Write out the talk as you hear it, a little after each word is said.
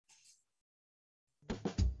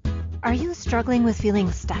Are you struggling with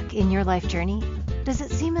feeling stuck in your life journey? Does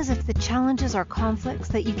it seem as if the challenges or conflicts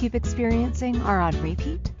that you keep experiencing are on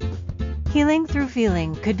repeat? Healing through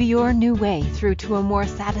feeling could be your new way through to a more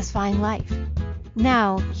satisfying life.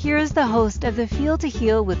 Now, here is the host of the Feel to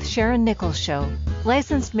Heal with Sharon Nichols show,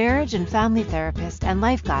 licensed marriage and family therapist and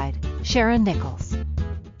life guide, Sharon Nichols.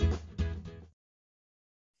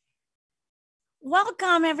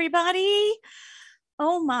 Welcome, everybody.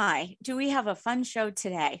 Oh my, do we have a fun show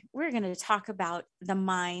today? We're going to talk about the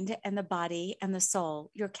mind and the body and the soul,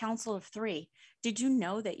 your council of three. Did you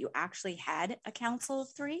know that you actually had a council of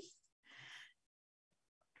three?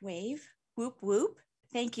 Wave, whoop, whoop.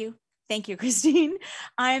 Thank you. Thank you, Christine.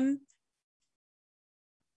 I'm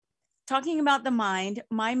talking about the mind.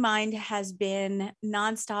 My mind has been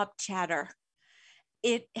nonstop chatter.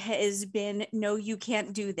 It has been, no, you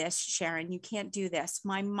can't do this, Sharon. You can't do this.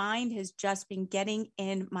 My mind has just been getting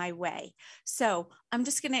in my way. So I'm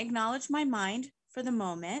just going to acknowledge my mind for the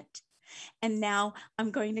moment. And now I'm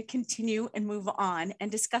going to continue and move on and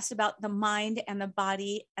discuss about the mind and the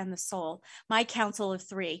body and the soul. My council of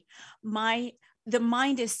three. The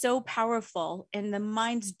mind is so powerful, and the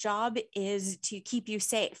mind's job is to keep you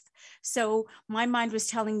safe. So my mind was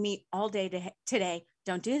telling me all day today,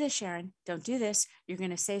 don't do this, Sharon. Don't do this. You're going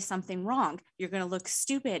to say something wrong. You're going to look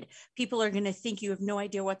stupid. People are going to think you have no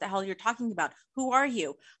idea what the hell you're talking about. Who are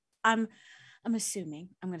you? I'm assuming,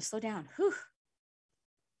 I'm going to slow down. Whew.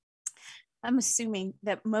 I'm assuming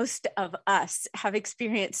that most of us have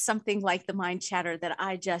experienced something like the mind chatter that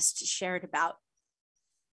I just shared about.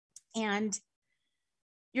 And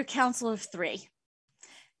your council of three.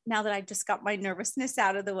 Now that I just got my nervousness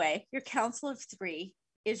out of the way, your council of three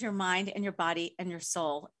is your mind and your body and your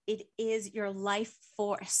soul. It is your life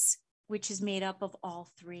force, which is made up of all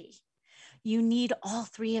three. You need all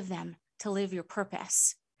three of them to live your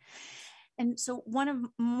purpose. And so one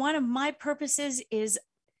of my purposes is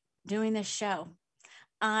doing this show.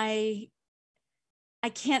 I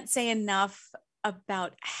can't say enough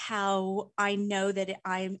about how I know that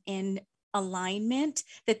I'm in alignment,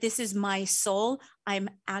 that this is my soul. I'm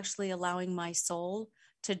actually allowing my soul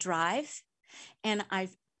to drive. And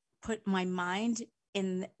I've put my mind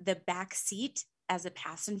in the back seat as a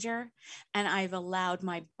passenger, and I've allowed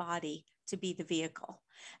my body to be the vehicle.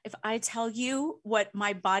 If I tell you what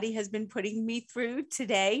my body has been putting me through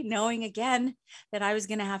today, knowing again that I was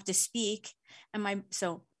going to have to speak, and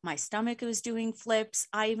my stomach was doing flips.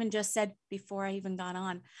 I even just said before I even got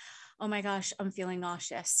on, oh my gosh, I'm feeling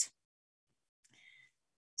nauseous.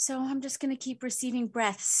 So I'm just going to keep receiving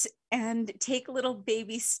breaths and take little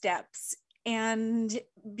baby steps and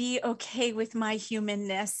be okay with my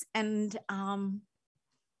humanness. And I'm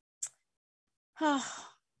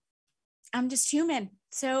just human.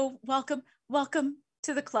 So welcome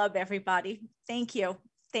to the club, everybody. Thank you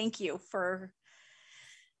for,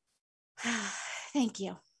 thank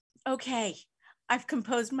you. Okay, I've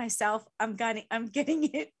composed myself. I'm getting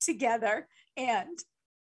it together. And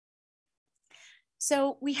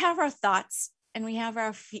so we have our thoughts, and we have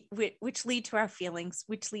our, which lead to our feelings,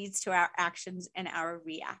 which leads to our actions and our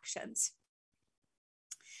reactions.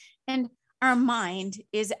 And our mind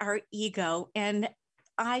is our ego. And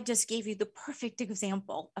I just gave you the perfect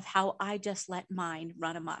example of how I just let mine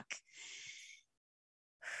run amok.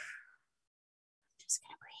 Just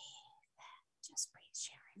gonna breathe. Just breathe,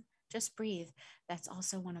 Sharon. Just breathe. That's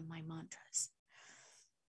also one of my mantras.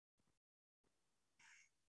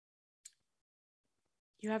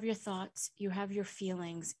 You have your thoughts, you have your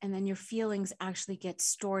feelings, and then your feelings actually get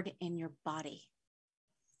stored in your body.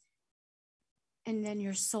 And then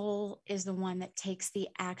your soul is the one that takes the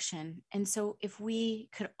action. And so if we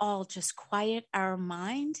could all just quiet our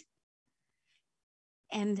mind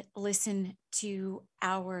and listen to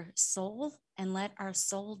our soul and let our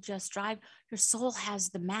soul just drive, your soul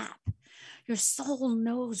has the map. Your soul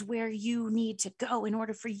knows where you need to go in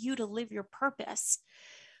order for you to live your purpose,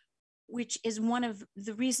 which is one of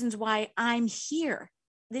the reasons why I'm here.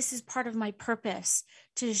 This is part of my purpose,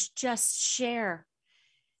 to just share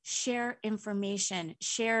information,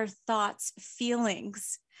 share thoughts,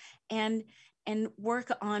 feelings, and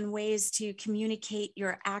work on ways to communicate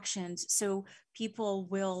your actions so people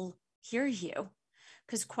will hear you.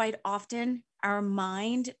 Because quite often our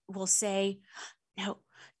mind will say, no,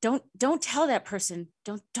 don't tell that person,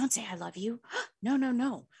 don't say I love you. No,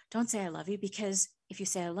 don't say I love you, because if you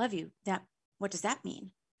say I love you, what does that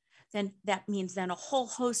mean? Then that means then a whole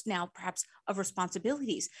host now perhaps of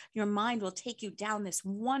responsibilities. Your mind will take you down this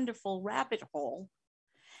wonderful rabbit hole.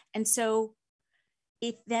 And so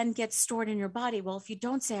it then gets stored in your body. Well, if you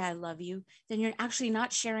don't say I love you, then you're actually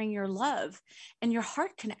not sharing your love, and your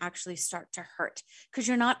heart can actually start to hurt because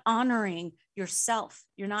you're not honoring yourself.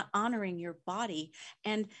 You're not honoring your body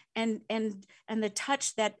and the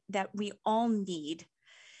touch that we all need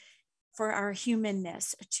for our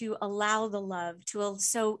humanness, to allow the love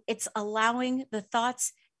so it's allowing the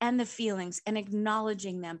thoughts and the feelings and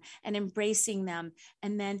acknowledging them and embracing them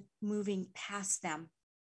and then moving past them.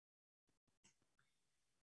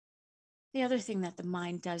 The other thing that the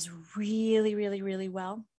mind does really, really, really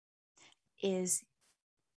well is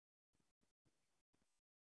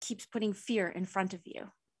keeps putting fear in front of you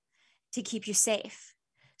to keep you safe.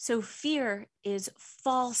 So fear is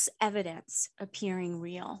false evidence appearing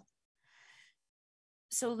real.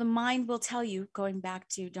 So the mind will tell you, going back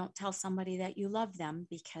to don't tell somebody that you love them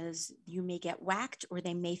because you may get whacked, or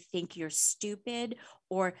they may think you're stupid,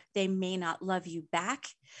 or they may not love you back.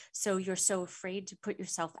 So you're so afraid to put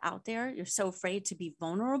yourself out there. You're so afraid to be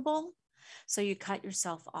vulnerable. So you cut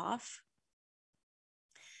yourself off.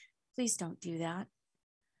 Please don't do that.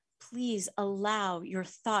 Please allow your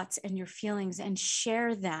thoughts and your feelings and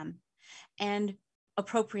share them, and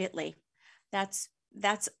appropriately.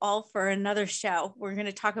 That's all for another show. We're going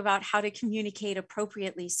to talk about how to communicate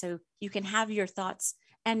appropriately so you can have your thoughts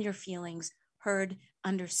and your feelings heard,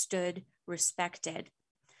 understood, respected.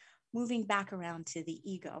 Moving back around to the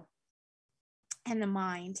ego and the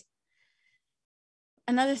mind.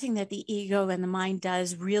 Another thing that the ego and the mind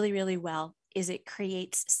does really, really well is it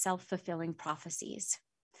creates self-fulfilling prophecies.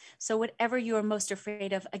 So whatever you are most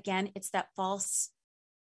afraid of, again, it's that false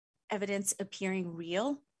evidence appearing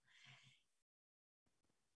real.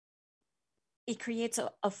 It creates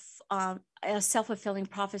a self-fulfilling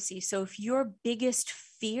prophecy. So if your biggest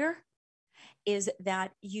fear is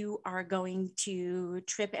that you are going to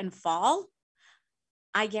trip and fall,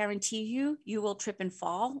 I guarantee you will trip and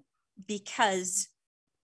fall, because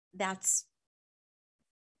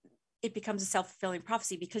it becomes a self-fulfilling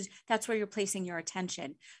prophecy, because that's where you're placing your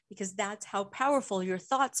attention, because that's how powerful your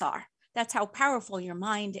thoughts are. That's how powerful your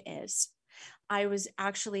mind is. I was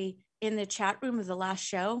actually in the chat room of the last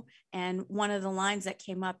show, and one of the lines that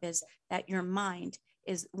came up is that your mind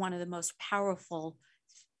is one of the most powerful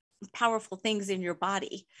things in your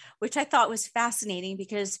body, which I thought was fascinating,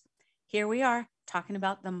 because here we are talking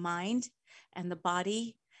about the mind and the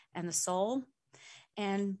body and the soul.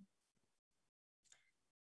 And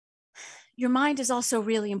your mind is also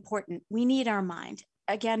really important. We need our mind.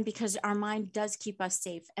 Again, because our mind does keep us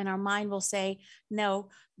safe, and our mind will say, no,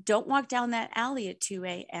 don't walk down that alley at 2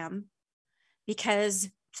 a.m. because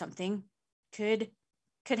something could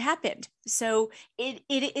happen. So it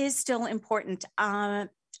is still important. I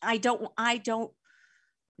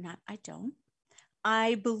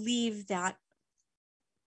believe that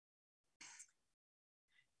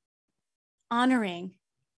honoring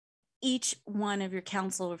each one of your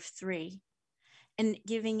council of three and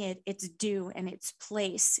giving it its due and its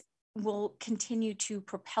place will continue to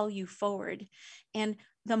propel you forward. And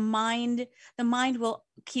the mind will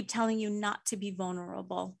keep telling you not to be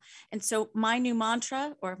vulnerable. And so my new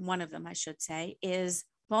mantra, or one of them, I should say, is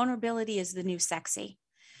vulnerability is the new sexy.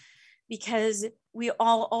 Because we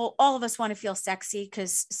all of us want to feel sexy,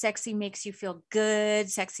 because sexy makes you feel good.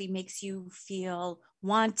 Sexy makes you feel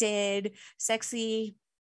wanted. Sexy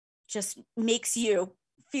just makes you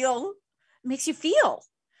feel,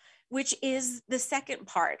 which is the second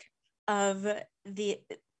part of the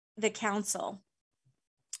council.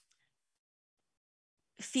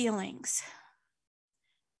 Feelings,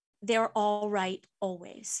 they're all right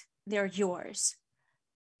always. They're yours.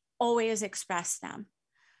 Always express them.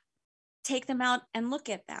 Take them out and look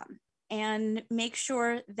at them, and make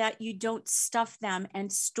sure that you don't stuff them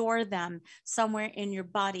and store them somewhere in your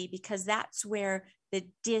body, because that's where the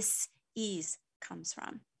dis-ease comes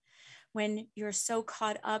from. When you're so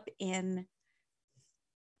caught up in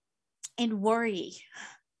worry,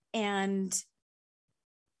 and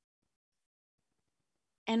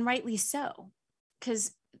rightly so,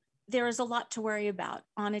 because there is a lot to worry about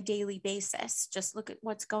on a daily basis. Just look at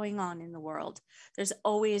what's going on in the world. There's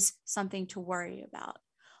always something to worry about.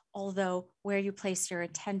 Although where you place your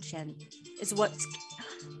attention is what's,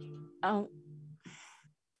 oh,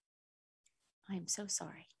 I'm so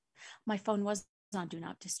sorry. My phone was on Do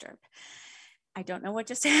Not Disturb. I don't know what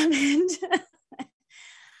just happened.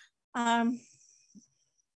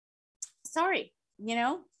 Sorry,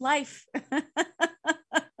 life.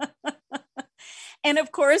 And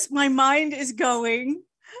of course, my mind is going,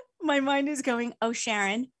 oh,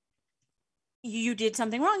 Sharon, you did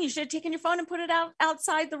something wrong. You should have taken your phone and put it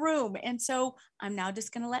outside the room. And so I'm now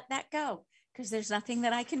just going to let that go, because there's nothing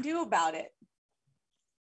that I can do about it.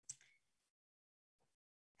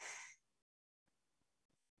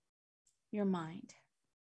 your mind,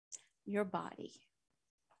 your body.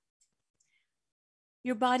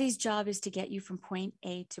 Your body's job is to get you from point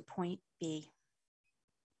A to point B,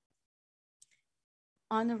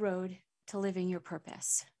 on the road to living your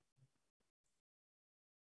purpose.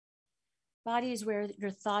 Body is where your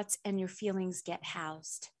thoughts and your feelings get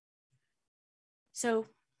housed. So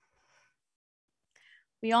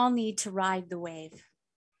we all need to ride the wave.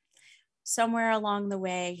 Somewhere along the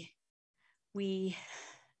way, we've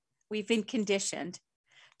been conditioned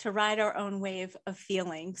to ride our own wave of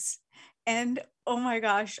feelings. And oh my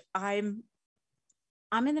gosh, I'm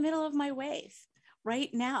in the middle of my wave right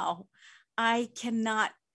now. I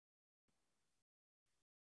cannot.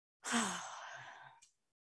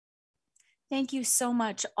 Thank you so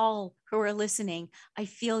much, all who are listening. I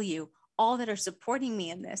feel you, all that are supporting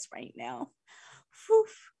me in this right now. Whew.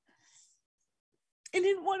 I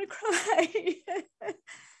didn't want to cry.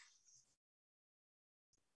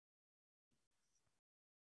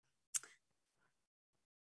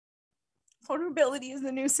 Vulnerability is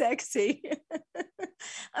the new sexy.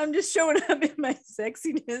 I'm just showing up in my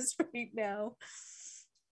sexiness right now.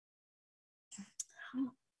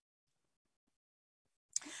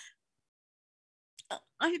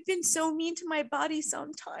 I've been so mean to my body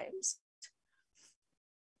sometimes.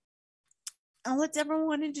 All it's ever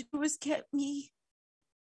wanted to do was get me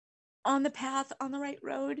on the path, on the right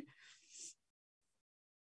road.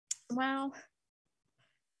 Wow.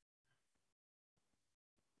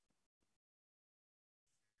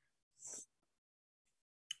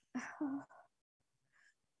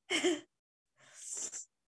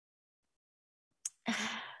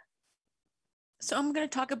 So I'm going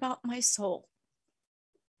to talk about my soul.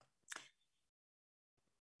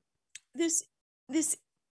 This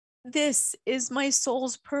is my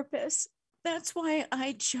soul's purpose. That's why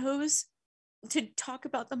I chose to talk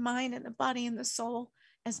about the mind and the body and the soul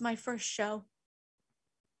as my first show.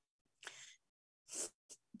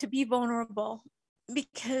 To be vulnerable,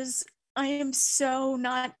 because I am so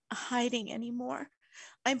not hiding anymore.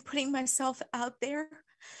 I'm putting myself out there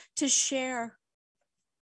to share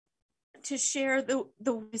the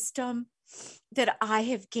wisdom that I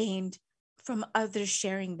have gained from others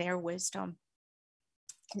sharing their wisdom.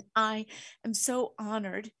 And I am so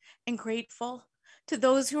honored and grateful to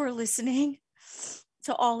those who are listening,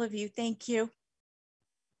 to all of you. Thank you.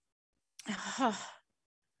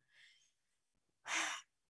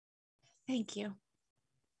 Thank you.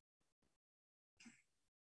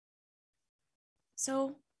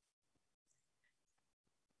 So,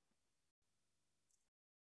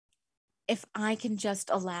 if I can just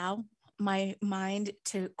allow my mind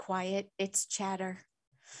to quiet its chatter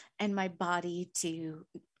and my body to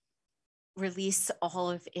release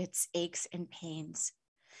all of its aches and pains,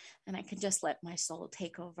 and I can just let my soul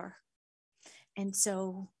take over. And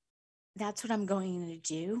so that's what I'm going to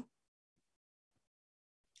do.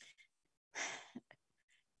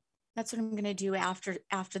 That's what I'm going to do after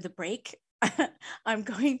the break. I'm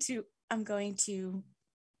going to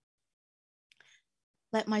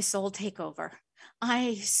let my soul take over.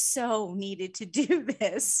 I so needed to do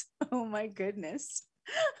this. Oh my goodness.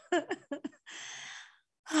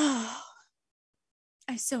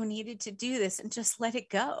 I so needed to do this and just let it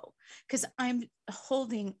go, because I'm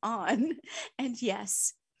holding on. And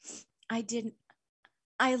yes, I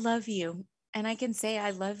love you. And I can say I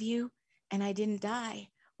love you and I didn't die.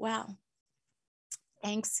 Wow.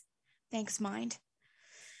 Thanks, mind.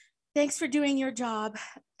 Thanks for doing your job.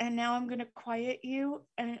 And now I'm going to quiet you,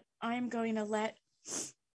 and I'm going to let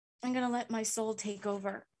my soul take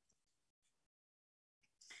over.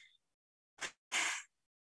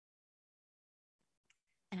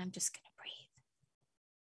 And I'm just going to breathe.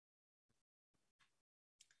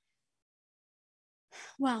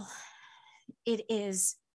 Well, it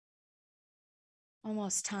is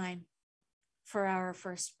almost time for our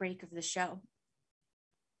first break of the show.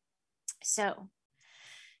 So,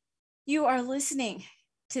 you are listening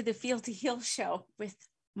to the Feel to Heal show with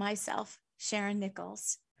myself, Sharon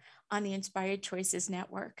Nichols, on the Inspired Choices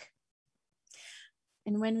Network.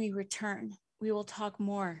 And when we return, we will talk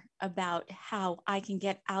more about how I can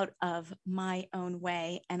get out of my own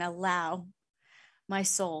way and allow my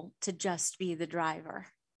soul to just be the driver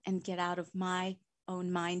and get out of my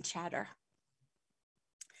own mind chatter.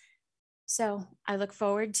 So I look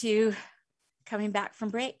forward to coming back from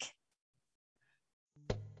break.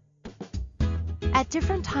 At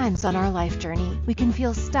different times on our life journey, we can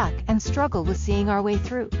feel stuck and struggle with seeing our way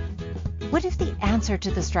through. What if the answer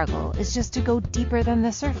to the struggle is just to go deeper than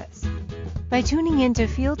the surface? By tuning in to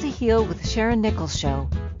Feel to Heal with Sharon Nichols show,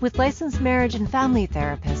 with licensed marriage and family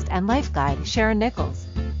therapist and life guide Sharon Nichols,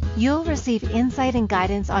 You'll receive insight and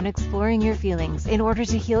guidance on exploring your feelings in order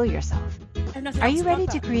to heal yourself. Are you ready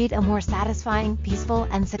to create a more satisfying, peaceful,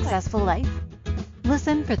 and successful life?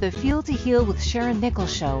 Listen for the Feel to Heal with Sharon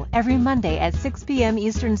Nichols show every Monday at 6 p.m.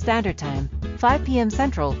 Eastern Standard Time, 5 p.m.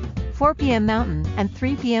 Central, 4 p.m. Mountain, and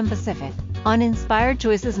 3 p.m. Pacific on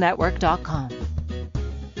InspiredChoicesNetwork.com.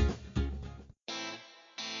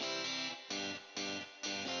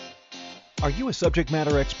 Are you a subject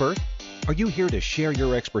matter expert? Are you here to share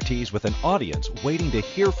your expertise with an audience waiting to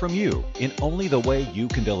hear from you in only the way you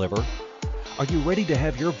can deliver? Are you ready to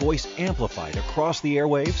have your voice amplified across the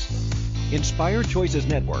airwaves? Inspired Choices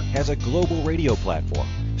Network has a global radio platform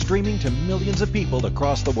streaming to millions of people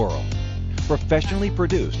across the world. Professionally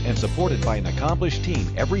produced and supported by an accomplished team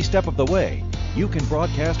every step of the way, you can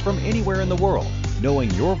broadcast from anywhere in the world,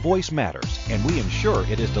 knowing your voice matters, and we ensure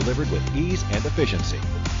it is delivered with ease and efficiency.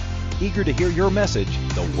 Eager to hear your message,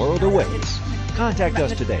 the world awaits. Contact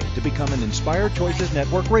us today to become an Inspired Choices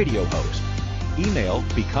Network radio host. Email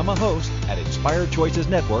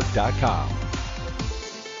becomeahost@inspiredchoicesnetwork.com.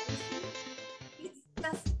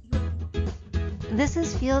 This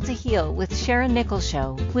is Feel to Heal with Sharon Nichols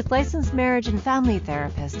Show with licensed marriage and family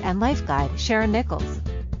therapist and life guide Sharon Nichols.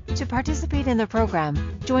 To participate in the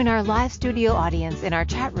program, join our live studio audience in our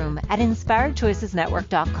chat room at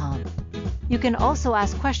inspiredchoicesnetwork.com. You can also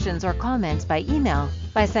ask questions or comments by email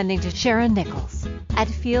by sending to Sharon Nichols at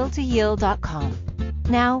feeltoheal.com.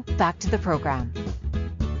 Now, back to the program.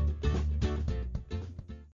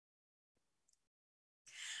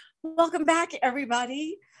 Welcome back,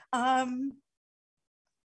 everybody. I'm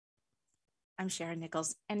Sharon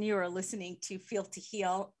Nichols, and you are listening to Feel to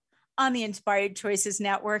Heal on the Inspired Choices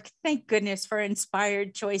Network. Thank goodness for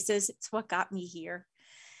Inspired Choices. It's what got me here.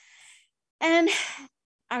 And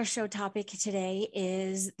our show topic today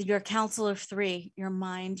is your council of three: your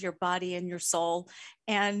mind, your body, and your soul.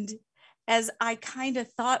 And as I kind of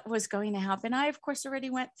thought was going to happen, I, of course, already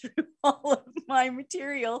went through all of my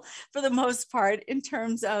material for the most part in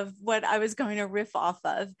terms of what I was going to riff off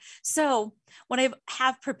of. So what I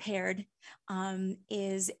have prepared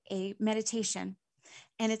is a meditation,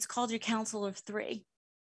 and it's called your council of three.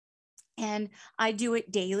 And I do it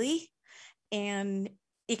daily, and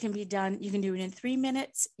it can be done. You can do it in 3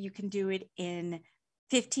 minutes. You can do it in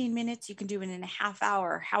 15 minutes. You can do it in a half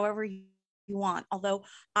hour, however you want. Although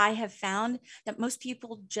I have found that most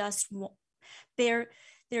people just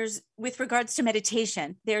there's with regards to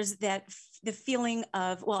meditation, there's the feeling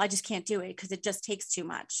of, well, I just can't do it because it just takes too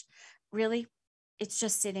much. Really, it's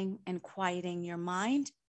just sitting and quieting your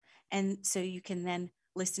mind. And so you can then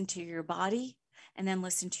listen to your body and then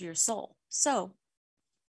listen to your soul. So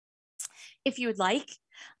if you would like,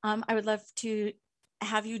 I would love to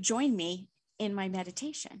have you join me in my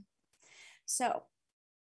meditation. So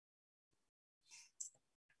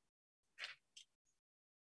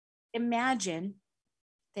imagine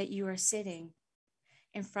that you are sitting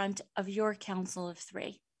in front of your council of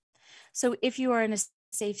three. So if you are in a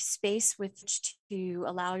safe space with which to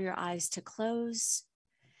allow your eyes to close,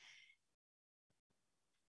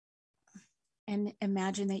 and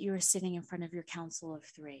imagine that you are sitting in front of your council of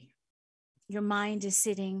three. Your mind is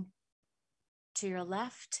sitting to your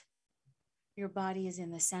left, your body is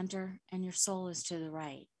in the center, and your soul is to the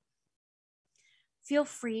right. Feel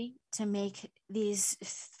free to make these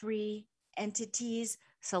three entities,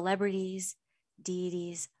 celebrities,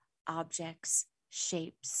 deities, objects,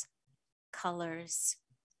 shapes, colors,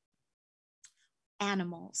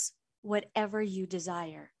 animals, whatever you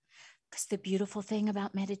desire. Because the beautiful thing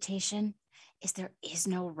about meditation is there is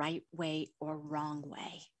no right way or wrong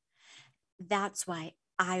way. That's why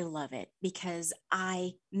I love it, because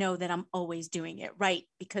I know that I'm always doing it right,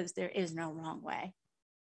 because there is no wrong way.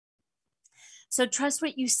 So trust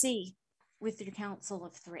what you see with your council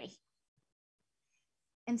of three.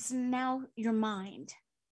 And so now your mind.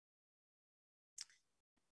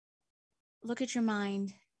 Look at your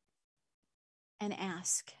mind and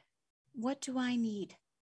ask, what do I need?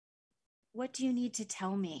 What do you need to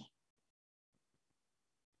tell me?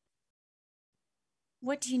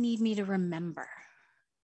 What do you need me to remember?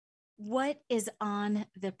 What is on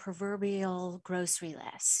the proverbial grocery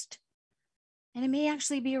list? And it may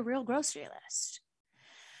actually be a real grocery list.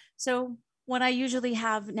 So what I usually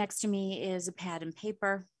have next to me is a pad and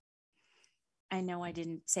paper. I know I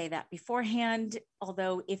didn't say that beforehand,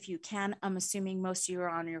 although if you can, I'm assuming most of you are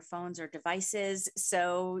on your phones or devices,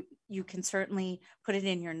 so you can certainly put it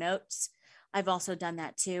in your notes. I've also done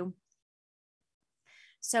that too.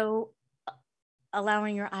 So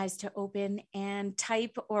allowing your eyes to open and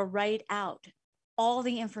type or write out all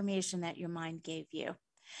the information that your mind gave you.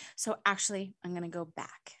 So actually, I'm going to go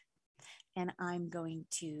back. and I'm going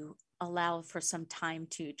to allow for some time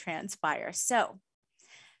to transpire. So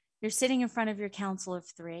you're sitting in front of your council of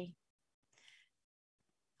three,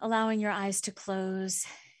 allowing your eyes to close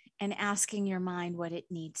and asking your mind what it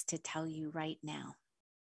needs to tell you right now,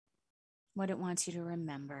 what it wants you to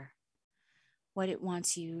remember, what it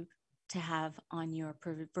wants you to have on your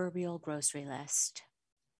proverbial grocery list.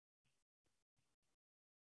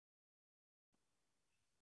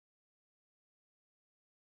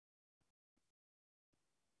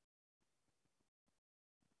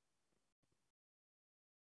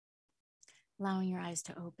 Allowing your eyes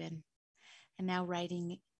to open, and now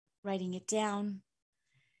writing it down.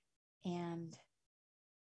 And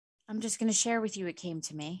I'm just going to share with you, it came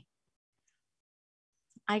to me.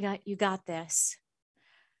 You got this.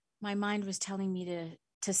 My mind was telling me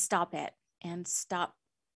to stop it and stop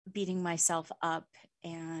beating myself up,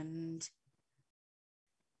 and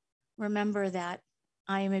remember that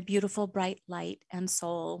I am a beautiful, bright light and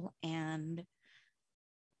soul, and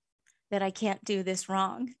that I can't do this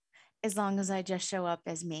wrong as long as I just show up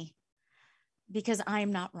as me, because I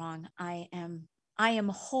am not wrong. I am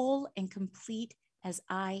whole and complete as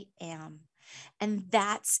I am. And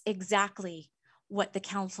that's exactly what the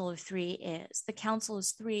Council of Three is. The Council of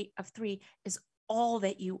Three is all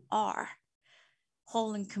that you are,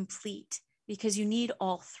 whole and complete, because you need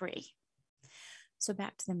all three. So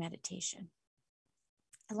back to the meditation.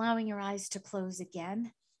 Allowing your eyes to close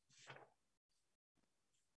again.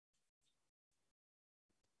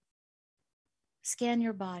 Scan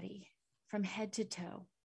your body from head to toe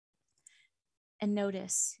and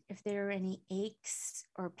notice if there are any aches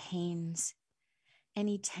or pains,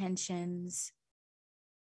 any tensions.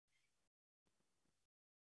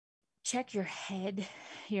 Check your head,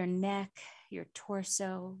 your neck, your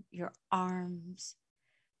torso, your arms,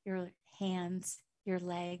 your hands, your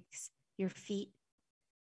legs, your feet,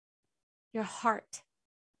 your heart,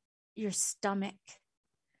 your stomach,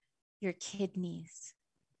 your kidneys,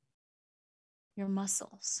 your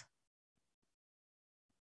muscles.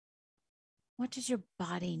 What does your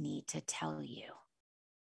body need to tell you?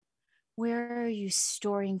 Where are you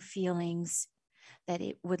storing feelings that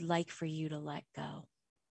it would like for you to let go?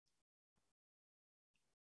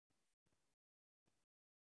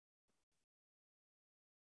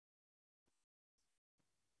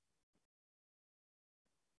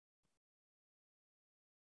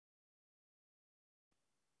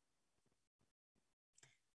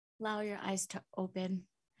 Allow your eyes to open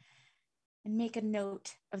and make a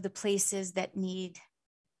note of the places that need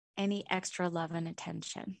any extra love and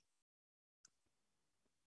attention.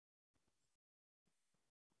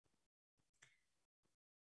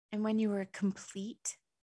 And when you are complete,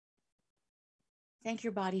 thank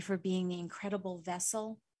your body for being the incredible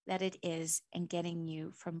vessel that it is and getting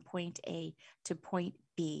you from point A to point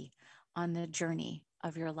B on the journey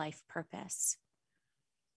of your life purpose.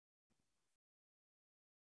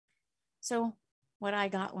 So what I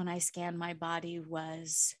got when I scanned my body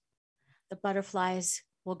was the butterflies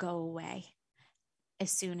will go away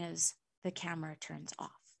as soon as the camera turns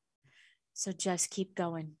off. So just keep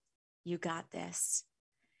going. You got this.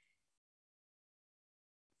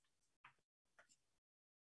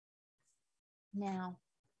 Now,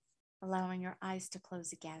 allowing your eyes to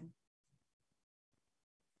close again.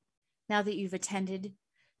 Now that you've attended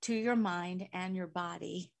to your mind and your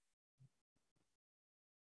body,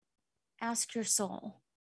 ask your soul,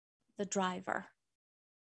 the driver,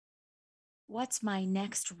 what's my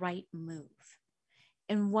next right move?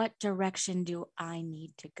 In what direction do I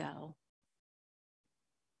need to go?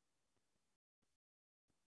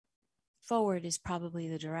 Forward is probably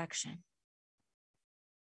the direction.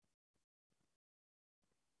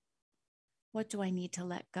 What do I need to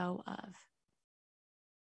let go of?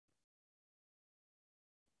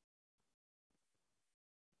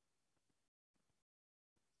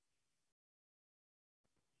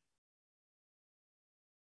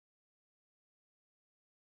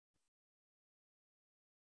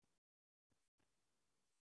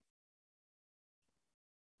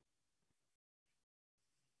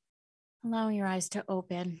 Allowing your eyes to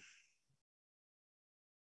open.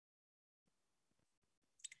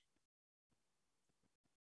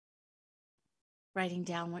 Writing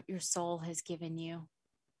down what your soul has given you.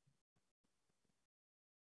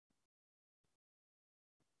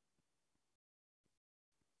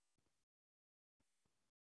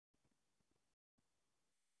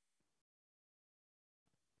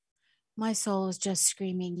 My soul is just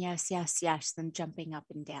screaming, yes, yes, yes, then jumping up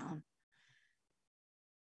and down.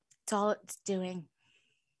 It's all it's doing.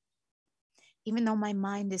 Even though my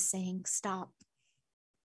mind is saying, stop.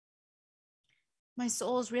 My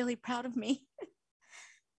soul is really proud of me.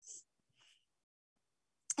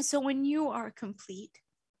 So when you are complete,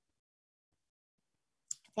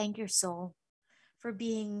 thank your soul for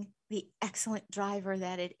being the excellent driver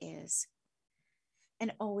that it is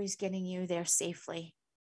and always getting you there safely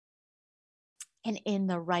and in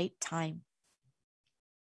the right time.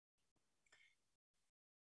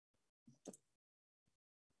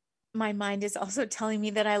 My mind is also telling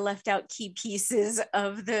me that I left out key pieces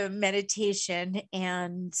of the meditation,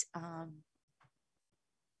 and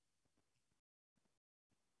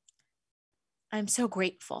I'm so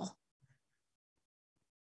grateful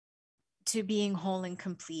to being whole and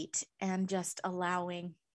complete and just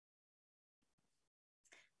allowing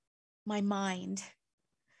my mind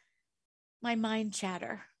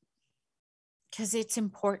chatter, because it's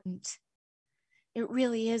important. It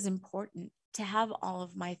really is important to have all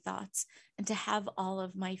of my thoughts and to have all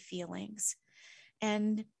of my feelings.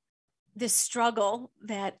 And the struggle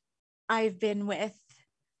that I've been with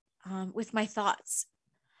my thoughts,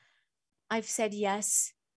 I've said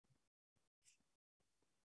yes.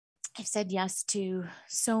 I've said yes to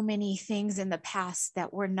so many things in the past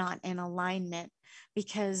that were not in alignment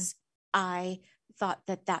because I thought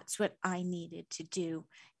that that's what I needed to do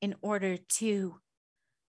in order to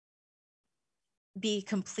be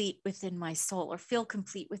complete within my soul, or feel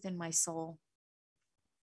complete within my soul,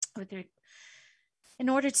 in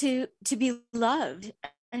order to be loved.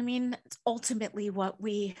 I mean, it's ultimately what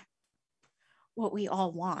we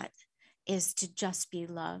all want, is to just be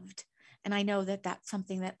loved. And I know that that's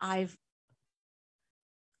something that I've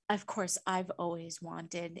always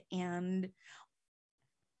wanted. And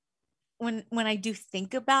when I do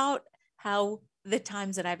think about how the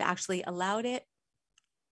times that I've actually allowed it,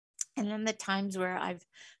 and then the times where I've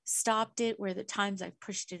stopped it, where the times I've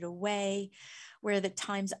pushed it away, where the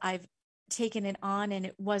times I've taken it on and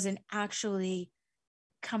it wasn't actually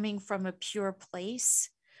coming from a pure place,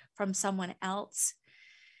 from someone else.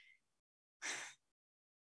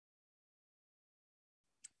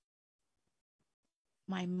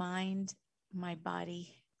 My mind, my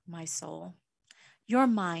body, my soul. Your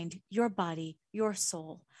mind, your body, your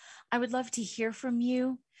soul. I would love to hear from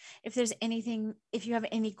you. If there's anything, if you have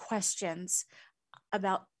any questions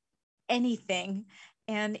about anything,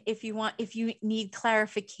 and if you need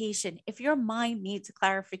clarification, if your mind needs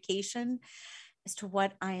clarification as to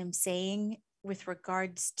what I am saying with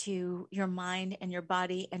regards to your mind and your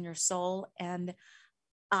body and your soul, and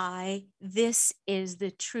this is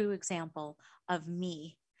the true example of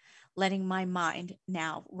me letting my mind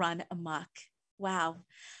now run amok. Wow.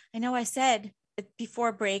 I know I said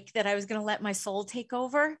before break that I was going to let my soul take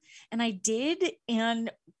over, and I did. And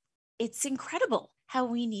it's incredible how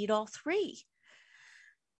we need all three.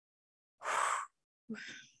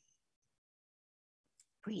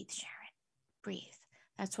 Breathe, Sharon, breathe.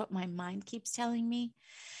 That's what my mind keeps telling me.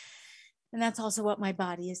 And that's also what my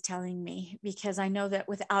body is telling me, because I know that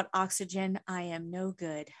without oxygen, I am no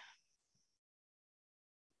good.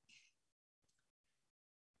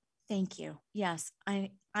 Thank you. Yes,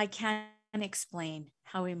 I can explain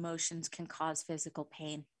how emotions can cause physical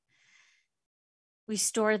pain. We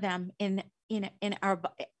store them in our,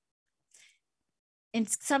 and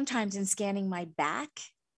sometimes in scanning my back,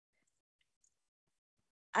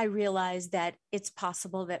 I realized that it's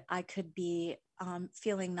possible that I could be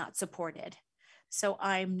feeling not supported. So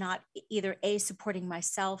I'm not either supporting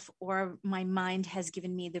myself, or my mind has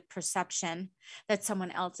given me the perception that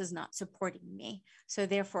someone else is not supporting me. So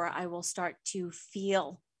therefore I will start to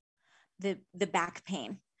feel the back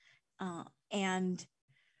pain. And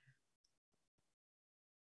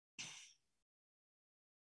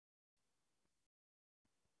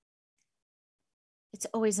it's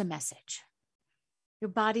always a message. Your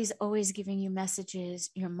body's always giving you messages.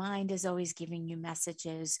 Your mind is always giving you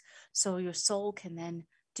messages. So your soul can then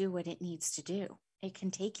do what it needs to do. It can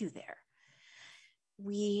take you there.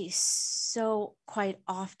 We so quite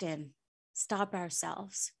often stop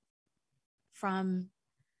ourselves from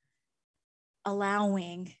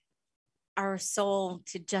allowing our soul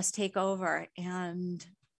to just take over. And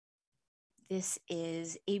this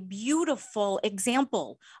is a beautiful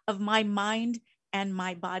example of my mind and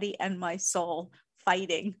my body and my soul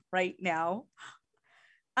fighting right now.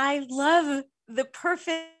 I love the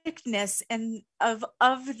perfectness and of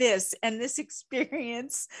this and this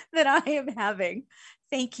experience that I am having.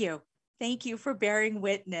 Thank you. Thank you for bearing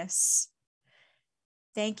witness.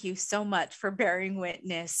 Thank you so much for bearing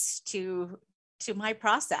witness to my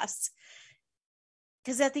process.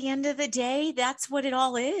 Because at the end of the day, that's what it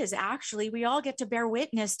all is. Actually, we all get to bear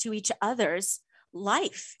witness to each other's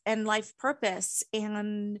life and life purpose,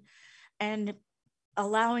 and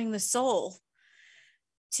allowing the soul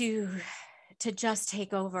to just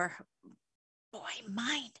take over Boy,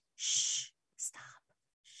 mind. Shh. Stop.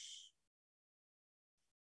 Shh.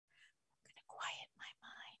 I'm going to quiet my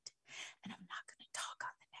mind, and I'm not going to talk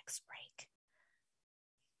on the next break.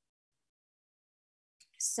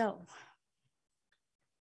 So,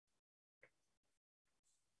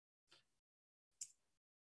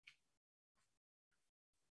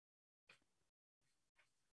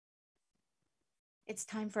 it's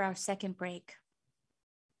time for our second break.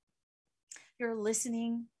 You're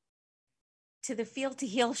listening to the Feel to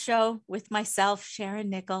Heal show with myself,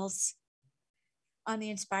 Sharon Nichols, on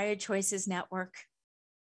the Inspired Choices Network.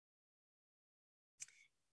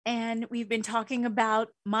 And we've been talking about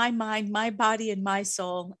my mind, my body, and my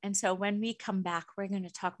soul. And so when we come back, we're going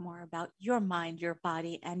to talk more about your mind, your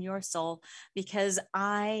body, and your soul, because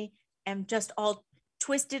I am just all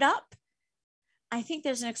twisted up. I think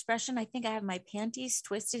there's an expression, I think I have my panties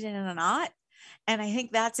twisted in a knot. And I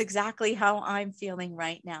think that's exactly how I'm feeling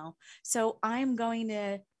right now. So I'm going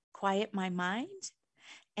to quiet my mind.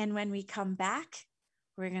 And when we come back,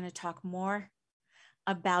 we're going to talk more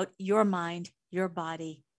about your mind, your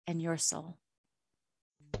body, and your soul.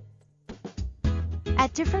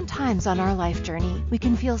 At different times on our life journey, we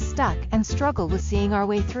can feel stuck and struggle with seeing our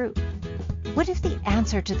way through. What if the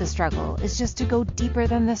answer to the struggle is just to go deeper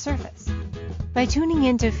than the surface? By tuning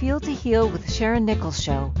in to Feel to Heal with Sharon Nichols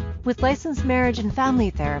show, with licensed marriage and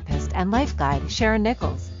family therapist and life guide Sharon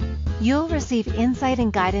Nichols, you'll receive insight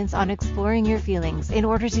and guidance on exploring your feelings in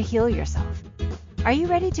order to heal yourself. Are you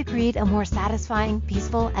ready to create a more satisfying,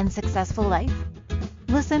 peaceful, and successful life?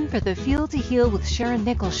 Listen for the Feel to Heal with Sharon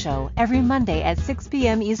Nichols show every Monday at 6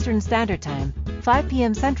 p.m. Eastern Standard Time, 5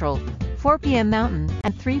 p.m. Central, 4 p.m. Mountain,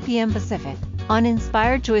 and 3 p.m. Pacific on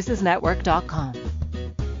InspiredChoicesNetwork.com.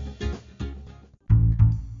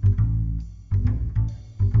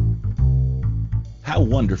 How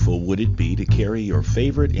wonderful would it be to carry your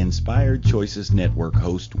favorite Inspired Choices Network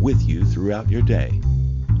host with you throughout your day?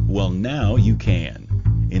 Well, now you can.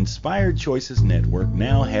 Inspired Choices Network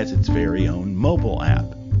now has its very own mobile app.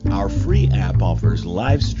 Our free app offers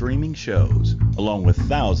live streaming shows, along with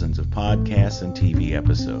thousands of podcasts and TV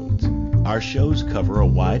episodes. Our shows cover a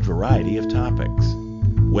wide variety of topics.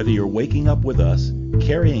 Whether you're waking up with us,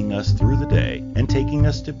 carrying us through the day, and taking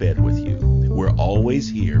us to bed with you, we're always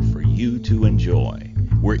here for you to enjoy.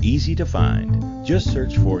 We're easy to find. Just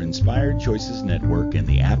search for Inspired Choices Network in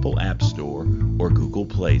the Apple App Store or Google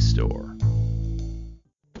Play Store.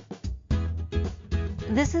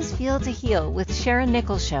 This is Feel to Heal with Sharon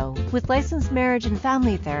Nichols show, with licensed marriage and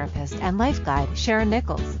family therapist and life guide Sharon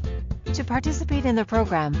Nichols. To participate in the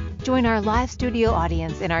program, join our live studio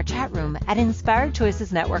audience in our chat room at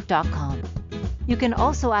InspiredChoicesNetwork.com. You can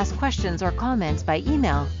also ask questions or comments by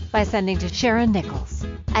email by sending to Sharon Nichols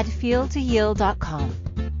at feeltoheal.com.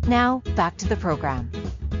 Now, back to the program.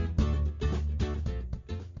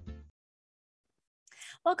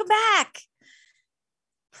 Welcome back.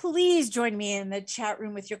 Please join me in the chat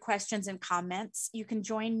room with your questions and comments. You can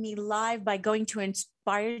join me live by going to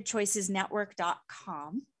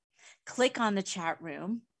InspiredChoicesNetwork.com. Click on the chat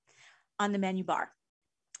room on the menu bar.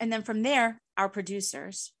 And then from there, our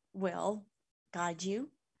producers will guide you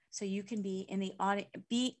so you can be in the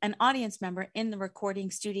be an audience member in the recording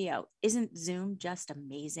studio. Isn't Zoom just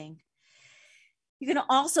amazing? You can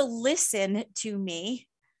also listen to me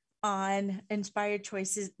on Inspired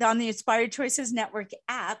Choices, on the Inspired Choices Network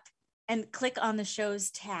app, and click on the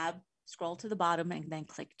shows tab, scroll to the bottom, and then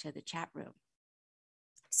click to the chat room.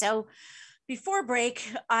 So before break,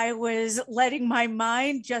 I was letting my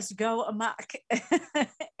mind just go amok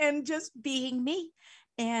and just being me.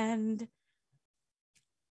 And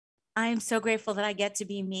I'm so grateful that I get to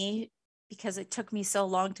be me, because it took me so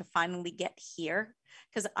long to finally get here,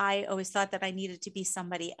 because I always thought that I needed to be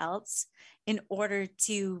somebody else in order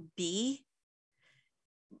to be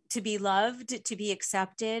loved, to be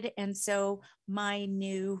accepted. And so my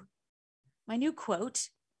new quote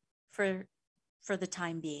for the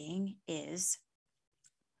time being is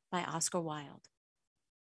by Oscar Wilde.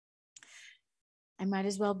 I might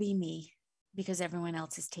as well be me because everyone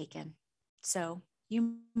else is taken. So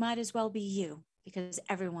you might as well be you because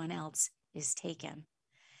everyone else is taken.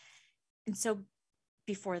 And so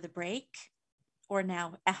before the break, or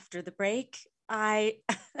now after the break, I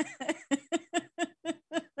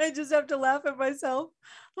just have to laugh at myself.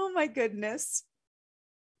 Oh my goodness.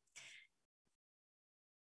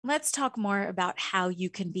 Let's talk more about how you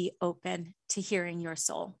can be open to hearing your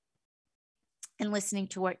soul and listening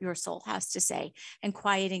to what your soul has to say and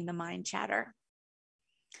quieting the mind chatter.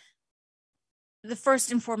 The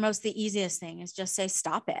first and foremost, the easiest thing is just say,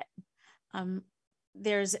 stop it.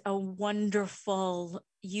 There's a wonderful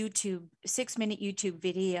 6-minute YouTube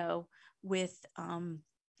video with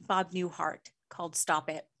Bob Newhart called Stop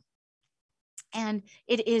It. And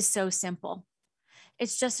it is so simple.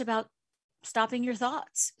 It's just about stopping your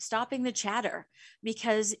thoughts, stopping the chatter,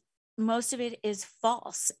 because most of it is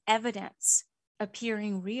false evidence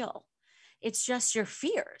appearing real. It's just your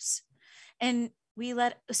fears. And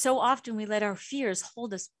so often we let our fears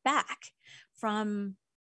hold us back from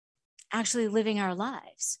actually living our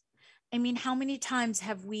lives. I mean, how many times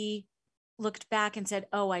have we looked back and said,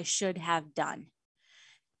 oh, I should have done?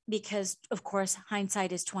 Because of course,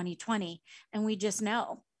 hindsight is 2020, and we just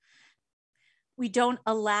know. We don't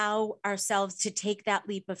allow ourselves to take that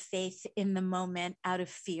leap of faith in the moment out of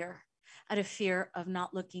fear of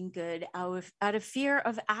not looking good, out of fear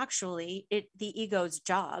of actually the ego's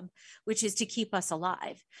job, which is to keep us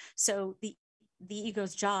alive. So the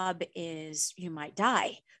ego's job is you might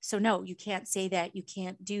die. So no, you can't say that. You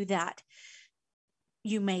can't do that.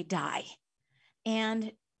 You may die.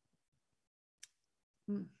 And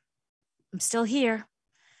I'm still here,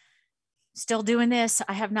 still doing this.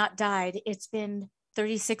 I have not died. It's been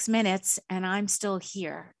 36 minutes and I'm still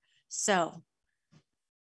here. So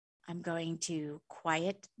I'm going to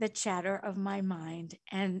quiet the chatter of my mind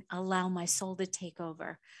and allow my soul to take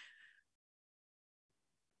over.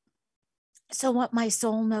 So what my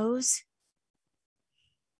soul knows,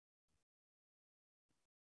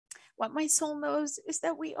 is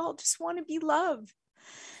that we all just want to be loved.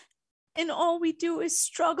 And all we do is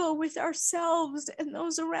struggle with ourselves and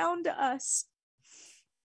those around us.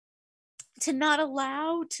 To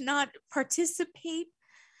not participate,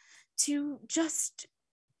 to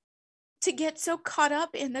get so caught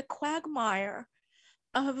up in the quagmire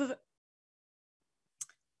of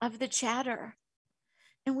the chatter.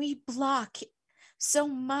 And we block so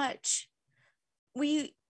much.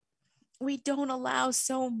 We don't allow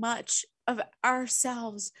so much of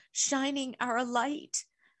ourselves shining our light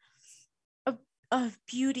of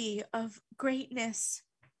beauty, of greatness,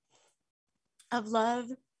 of love.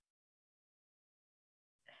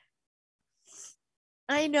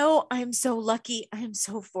 I know I'm so lucky. I'm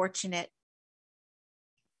so fortunate.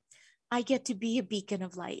 I get to be a beacon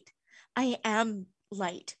of light. I am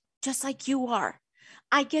light, just like you are.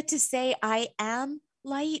 I get to say I am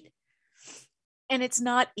light. And it's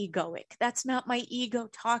not egoic. That's not my ego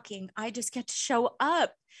talking. I just get to show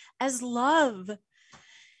up as love.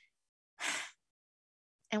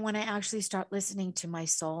 And when I actually start listening to my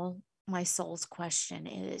soul, my soul's question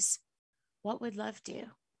is, what would love do?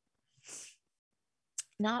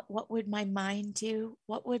 Not what would my mind do?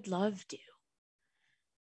 What would love do?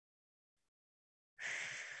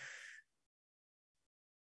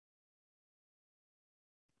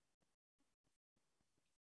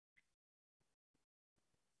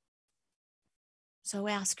 So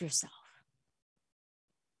ask yourself,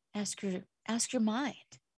 ask your mind,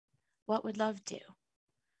 what would love do?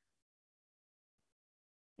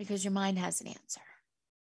 Because your mind has an answer.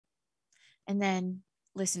 And then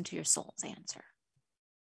listen to your soul's answer.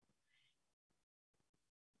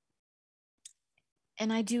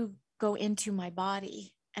 And I do go into my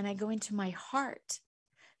body and I go into my heart,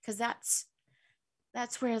 because that's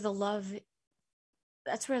where the love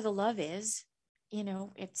is. You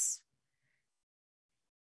know, it's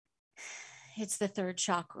the third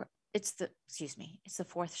chakra. It's the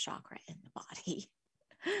fourth chakra in the body.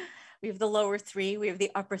 We have the lower three, we have the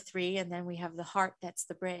upper three, and then we have the heart. That's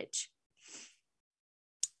the bridge.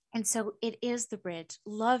 And so it is the bridge.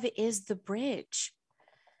 Love is the bridge.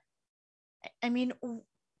 I mean,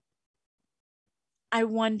 I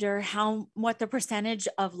wonder what the percentage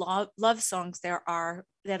of love songs there are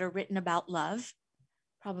that are written about love.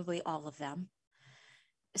 Probably all of them.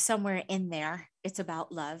 Somewhere in there, it's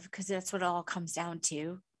about love, because that's what it all comes down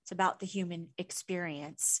to. It's about the human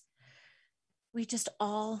experience. We just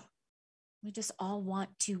all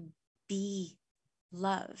want to be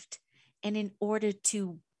loved. And in order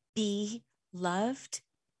to be loved,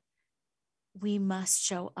 we must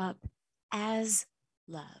show up as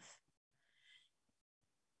love.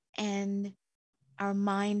 And our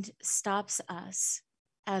mind stops us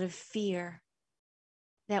out of fear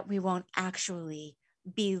that we won't actually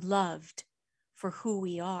be loved for who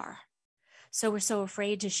we are. So we're so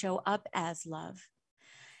afraid to show up as love.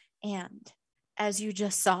 And as you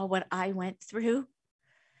just saw what I went through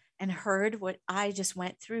and heard what I just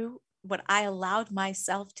went through, what I allowed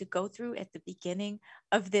myself to go through at the beginning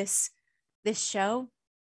of this show,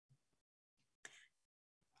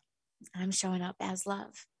 I'm showing up as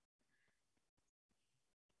love.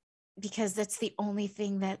 Because that's the only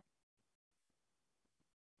thing that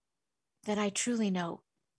I truly know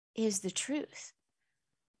is the truth.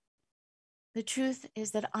 The truth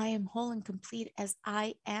is that I am whole and complete as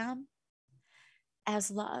I am,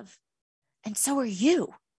 as love. And so are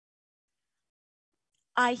you.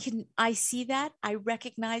 I see that. I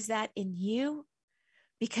recognize that in you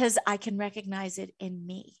because I can recognize it in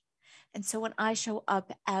me. And so when I show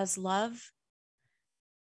up as love,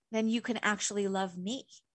 then you can actually love me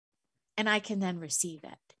and I can then receive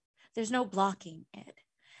it. There's no blocking it.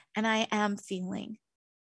 And I am feeling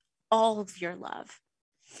all of your love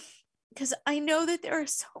because I know that there are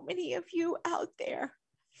so many of you out there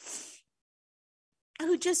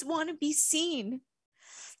who just want to be seen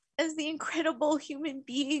as the incredible human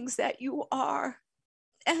beings that you are,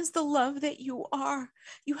 as the love that you are.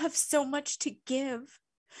 You have so much to give.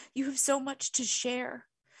 You have so much to share.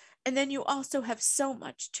 And then you also have so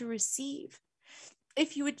much to receive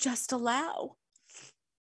if you would just allow.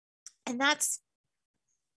 And that's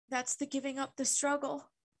the giving up the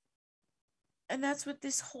struggle. And that's what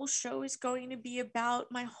this whole show is going to be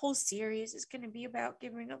about. My whole series is going to be about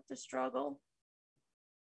giving up the struggle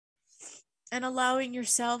and allowing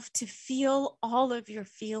yourself to feel all of your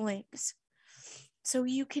feelings so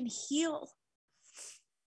you can heal.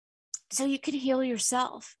 So you can heal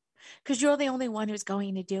yourself because you're the only one who's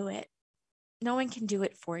going to do it. No one can do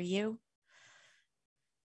it for you.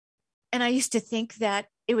 And I used to think that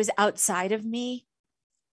it was outside of me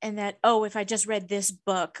and that, oh, if I just read this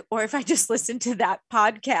book or if I just listened to that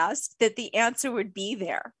podcast, that the answer would be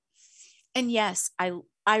there. And yes,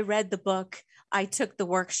 I read the book. I took the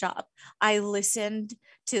workshop. I listened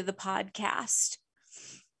to the podcast.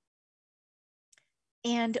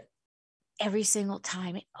 And every single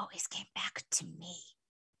time, it always came back to me.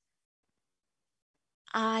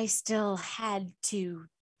 I still had to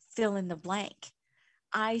fill in the blank.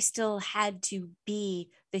 I still had to be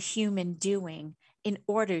the human doing in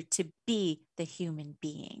order to be the human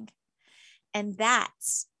being. And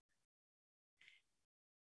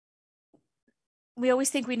we always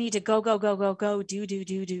think we need to go,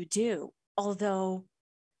 do. Although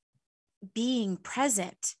being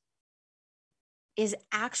present is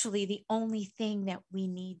actually the only thing that we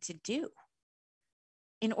need to do.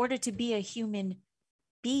 In order to be a human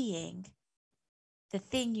being, the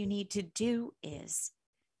thing you need to do is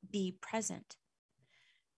be present.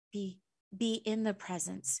 Be in the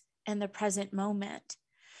presence and the present moment.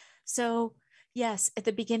 So yes, at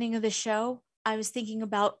the beginning of the show, I was thinking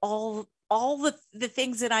about all the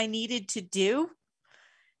things that I needed to do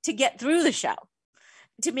to get through the show,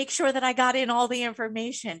 to make sure that I got in all the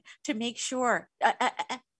information, to make sure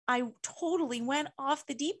I totally went off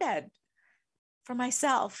the deep end for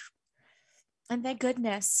myself. And thank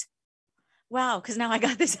goodness. Wow, because now I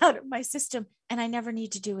got this out of my system and I never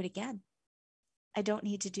need to do it again. I don't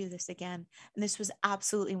need to do this again. And this was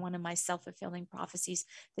absolutely one of my self-fulfilling prophecies.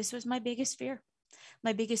 This was my biggest fear.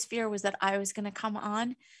 My biggest fear was that I was going to come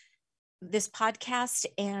on this podcast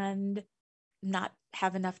and not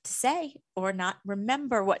have enough to say or not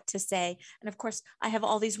remember what to say. And of course, I have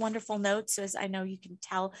all these wonderful notes, as I know you can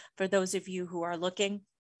tell for those of you who are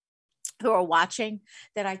watching,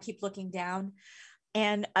 that I keep looking down.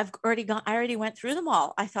 And I already went through them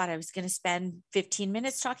all. I thought I was going to spend 15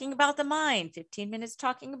 minutes talking about the mind, 15 minutes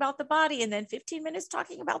talking about the body, and then 15 minutes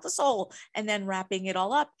talking about the soul, and then wrapping it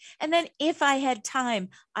all up. And then if I had time,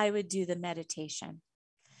 I would do the meditation.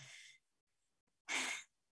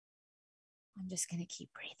 I'm just going to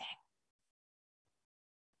keep breathing.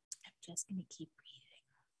 I'm just going to keep breathing.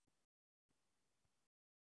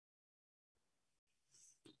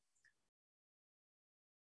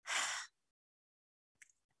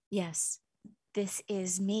 Yes, this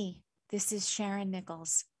is me. This is Sharon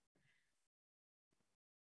Nichols.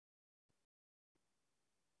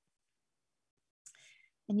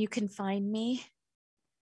 And you can find me.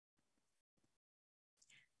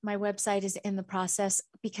 My website is in the process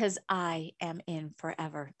because I am in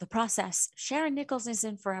forever. The process. Sharon Nichols is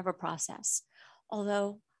in forever process.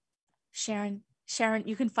 Although Sharon,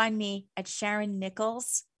 you can find me at Sharon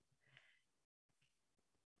Nichols.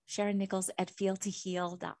 Sharon Nichols at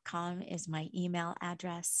feeltoheal.com is my email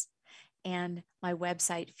address. And my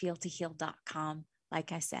website, feeltoheal.com,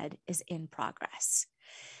 like I said, is in progress.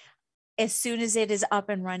 As soon as it is up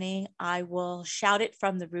and running, I will shout it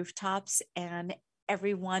from the rooftops and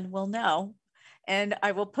everyone will know. And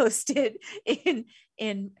I will post it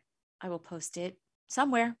I will post it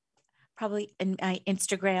somewhere, probably in my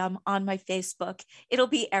Instagram, on my Facebook. It'll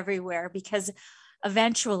be everywhere because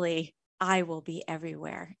eventually I will be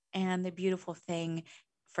everywhere. And the beautiful thing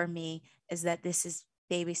for me is that this is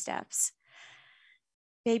baby steps.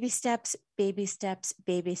 Baby steps, baby steps,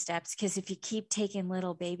 baby steps. Because if you keep taking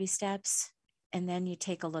little baby steps and then you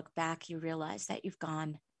take a look back, you realize that you've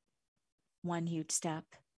gone one huge step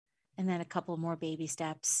and then a couple more baby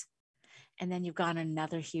steps. and then you've gone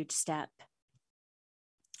another huge step.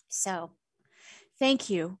 So thank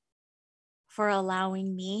you for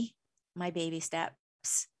allowing me my baby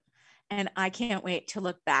steps. And I can't wait to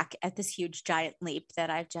look back at this huge giant leap that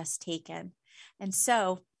I've just taken. And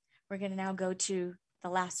so we're going to now go to the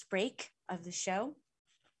last break of the show.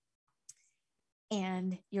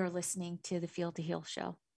 And you're listening to the Feel to Heal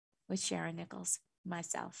show with Sharon Nichols,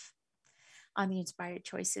 myself, on the Inspired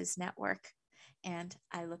Choices Network. And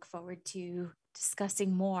I look forward to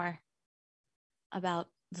discussing more about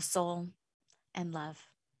the soul and love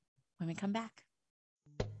when we come back.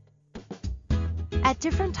 At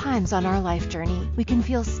different times on our life journey, we can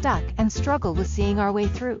feel stuck and struggle with seeing our way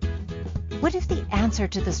through. What if the answer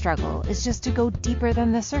to the struggle is just to go deeper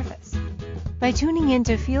than the surface? By tuning in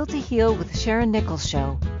to Feel to Heal with Sharon Nichols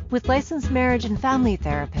show, with licensed marriage and family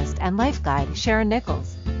therapist and life guide Sharon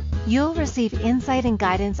Nichols, you'll receive insight and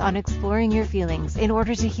guidance on exploring your feelings in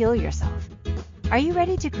order to heal yourself. Are you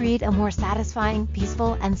ready to create a more satisfying,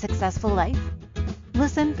 peaceful, and successful life?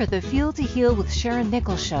 Listen for the Feel to Heal with Sharon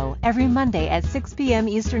Nichols show every Monday at 6 p.m.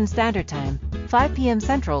 Eastern Standard Time, 5 p.m.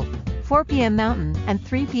 Central, 4 p.m. Mountain, and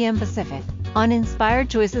 3 p.m. Pacific on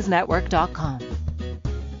InspiredChoicesNetwork.com.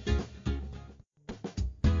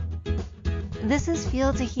 This is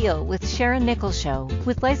Feel to Heal with Sharon Nichols show,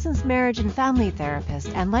 with licensed marriage and family therapist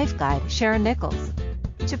and life guide Sharon Nichols.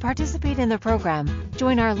 To participate in the program,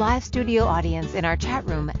 join our live studio audience in our chat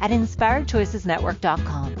room at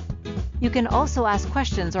InspiredChoicesNetwork.com. You can also ask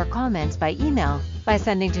questions or comments by email by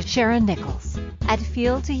sending to Sharon Nichols at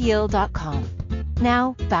feeltoheal.com.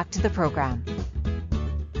 Now, back to the program.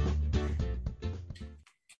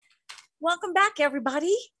 Welcome back,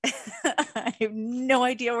 everybody. I have no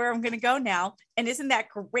idea where I'm going to go now. And isn't that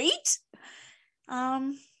great?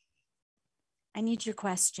 I need your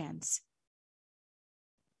questions.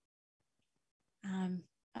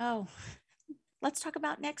 Let's talk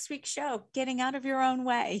about next week's show, getting out of your own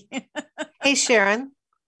way. Hey, Sharon.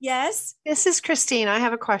 Yes. This is Christine. I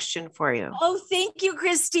have a question for you. Oh, thank you,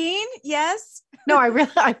 Christine. Yes. No,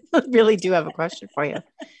 I really do have a question for you.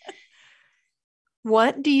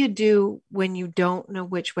 What do you do when you don't know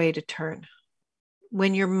which way to turn?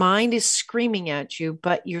 When your mind is screaming at you,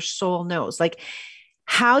 but your soul knows? Like,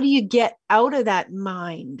 how do you get out of that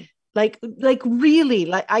mind? Like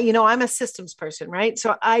really, I'm a systems person, right?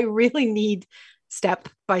 So I really need step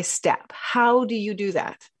by step. How do you do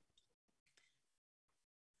that?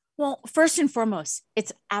 Well, first and foremost,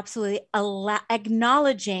 it's absolutely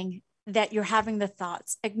acknowledging that you're having the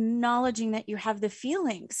thoughts, acknowledging that you have the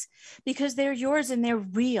feelings, because they're yours and they're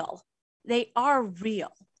real. They are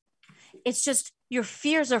real. It's just your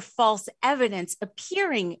fears are false evidence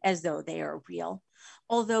appearing as though they are real,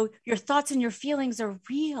 although your thoughts and your feelings are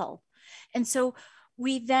real. And so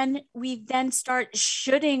we then start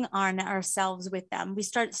shoulding on ourselves with them. We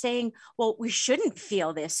start saying, well, we shouldn't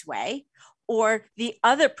feel this way, or the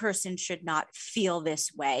other person should not feel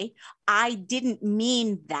this way. I didn't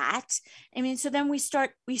mean that. I mean, so then we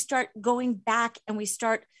start going back, and we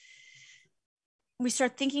start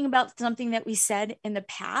thinking about something that we said in the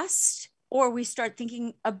past, or we start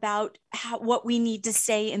thinking about what we need to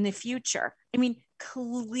say in the future. I mean,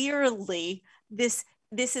 clearly this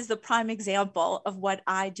is the prime example of what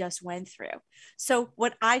I just went through. So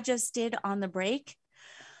what I just did on the break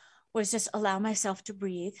was just allow myself to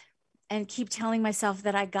breathe and keep telling myself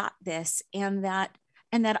that I got this, and that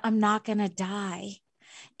I'm not going to die.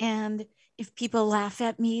 And if people laugh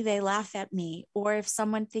at me, they laugh at me. Or if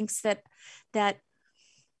someone thinks that I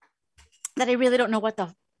really don't know what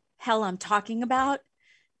the hell I'm talking about,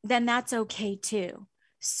 then that's okay too.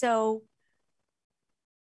 So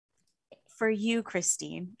for you,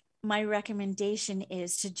 Christine, my recommendation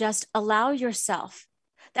is to just allow yourself.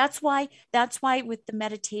 That's why with the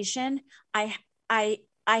meditation, I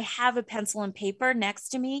have a pencil and paper next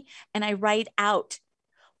to me, and I write out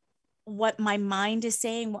what my mind is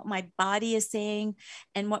saying, what my body is saying,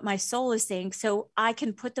 and what my soul is saying, so I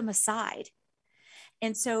can put them aside.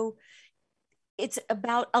 And so it's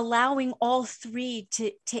about allowing all three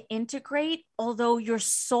to integrate, although your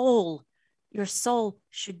soul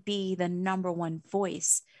should be the number one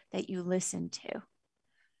voice that you listen to.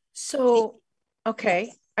 So,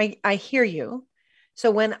 okay, yes. I hear you.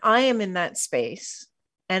 So when I am in that space,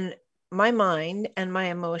 and my mind and my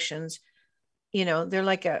emotions, they're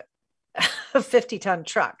like a 50-ton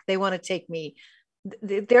truck. They want to take me.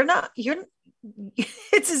 It's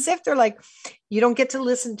as if they're like, you don't get to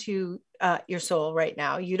listen to your soul right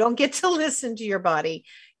now. You don't get to listen to your body.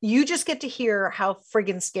 You just get to hear how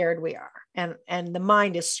friggin' scared we are. And the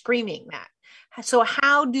mind is screaming that. So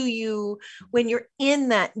how do you, when you're in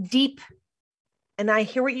that deep And I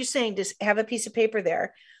hear what you're saying, just have a piece of paper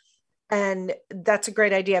there. And that's a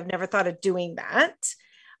great idea. I've never thought of doing that.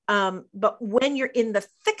 But when you're in the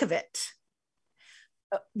thick of it,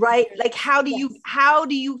 right? Like, how do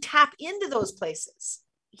you tap into those places?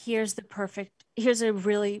 Here's a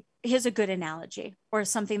good analogy, or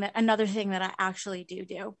another thing that I actually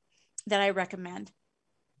do that I recommend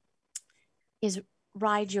is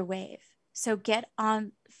ride your wave. So get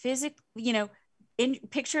on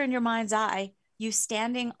picture in your mind's eye, you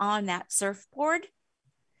standing on that surfboard.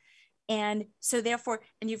 And so therefore,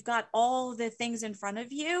 and you've got all the things in front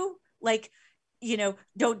of you, like,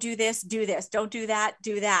 don't do this, don't do that,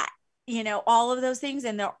 all of those things.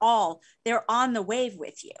 And they're on the wave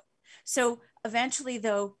with you. So eventually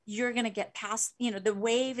though, you're going to get past, the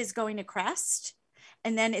wave is going to crest,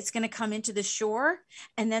 and then it's going to come into the shore,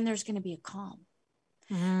 and then there's going to be a calm.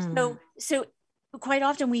 So quite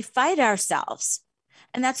often we fight ourselves,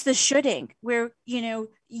 and that's the shoulding, where,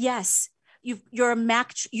 yes, you are a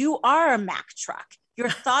Mack truck. Your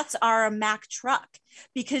thoughts are a Mack truck,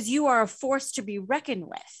 because you are a force to be reckoned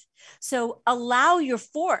with. So allow your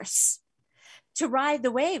force to ride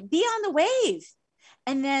the wave, be on the wave.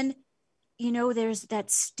 And then, there's that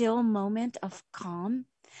still moment of calm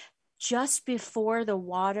just before the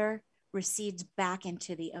water recedes back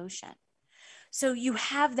into the ocean. So you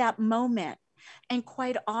have that moment, and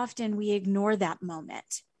quite often we ignore that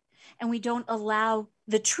moment, and we don't allow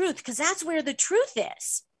the truth, because that's where the truth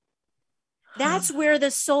is. That's where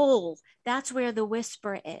that's where the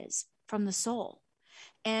whisper is from the soul.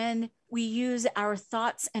 And we use our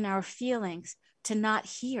thoughts and our feelings to not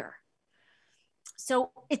hear.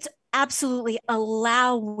 So it's absolutely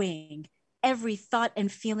allowing every thought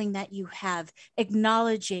and feeling that you have,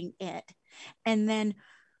 acknowledging it, and then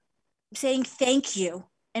saying thank you,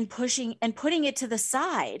 and putting it to the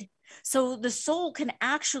side so the soul can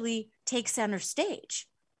actually take center stage.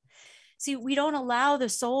 See, we don't allow the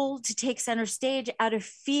soul to take center stage out of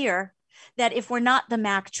fear that if we're not the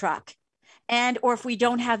Mack truck, or if we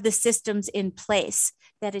don't have the systems in place,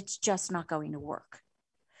 that it's just not going to work.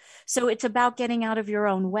 So it's about getting out of your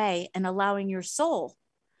own way and allowing your soul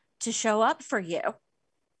to show up for you.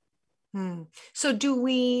 So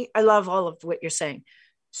I love all of what you're saying.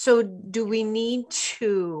 So do we need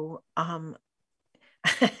to, I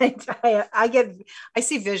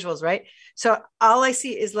see visuals, right? So all I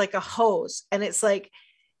see is like a hose, and it's like,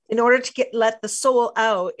 in order to let the soul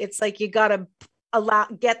out, it's like, you got to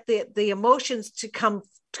get the emotions to come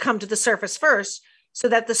to the surface first, so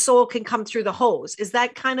that the soul can come through the hose. Is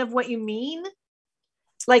that kind of what you mean?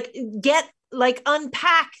 Like,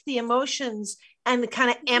 unpack the emotions and kind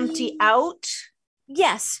of empty out?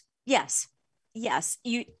 Yes.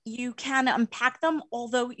 You can unpack them,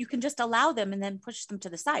 although you can just allow them and then push them to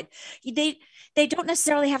the side. They don't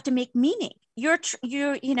necessarily have to make meaning.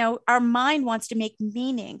 Our mind wants to make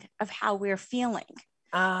meaning of how we're feeling,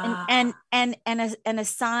 and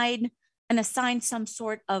assign some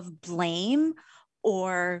sort of blame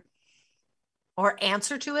or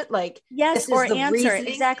answer to it, like, yes, or answer reasoning.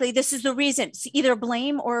 Exactly. This is the reason. It's either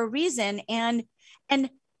blame or a reason, and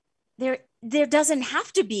there doesn't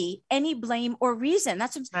have to be any blame or reason.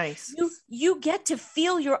 That's nice. You get to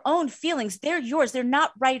feel your own feelings. They're yours. They're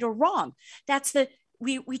not right or wrong. That's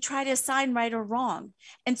we try to assign right or wrong.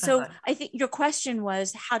 And so I think your question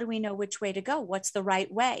was, how do we know which way to go? What's the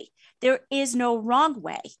right way? There is no wrong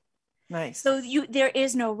way. Nice. So there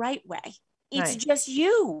is no right way. It's just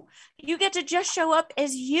you. You get to just show up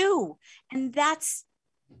as you. And that's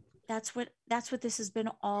what this has been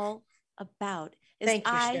all about. Thank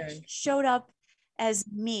you, I Sharon. showed up as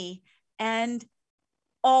me, and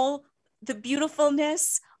all the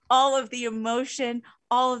beautifulness, all of the emotion,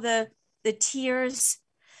 all of the tears.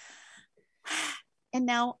 And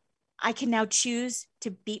now I can now choose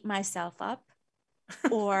to beat myself up,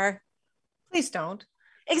 or please don't.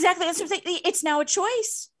 Exactly. It's now a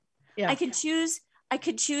choice. Yeah. I could choose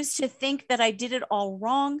to think that I did it all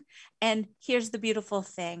wrong. And here's the beautiful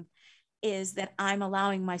thing, is that I'm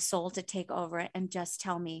allowing my soul to take over and just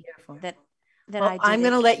tell me that I'm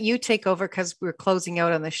going to let you take over, because we're closing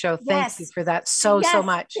out on the show. Thank you for that so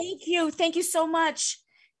much. Thank you. Thank you so much.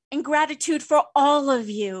 And gratitude for all of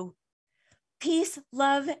you. Peace,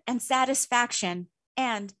 love, and satisfaction.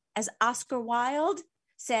 And as Oscar Wilde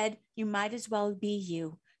said, you might as well be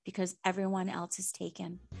you, because everyone else is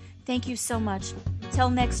taken. Thank you so much.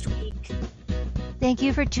 Till next week. Thank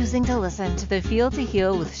you for choosing to listen to the Feel to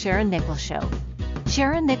Heal with Sharon Nichols show.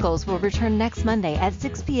 Sharon Nichols will return next Monday at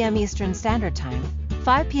 6 p.m. Eastern Standard Time,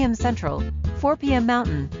 5 p.m. Central, 4 p.m.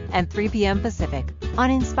 Mountain, and 3 p.m. Pacific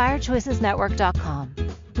on InspiredChoicesNetwork.com.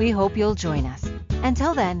 We hope you'll join us.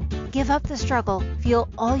 Until then, Give up the struggle, feel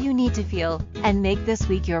all you need to feel, and make this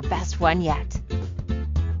week your best one yet.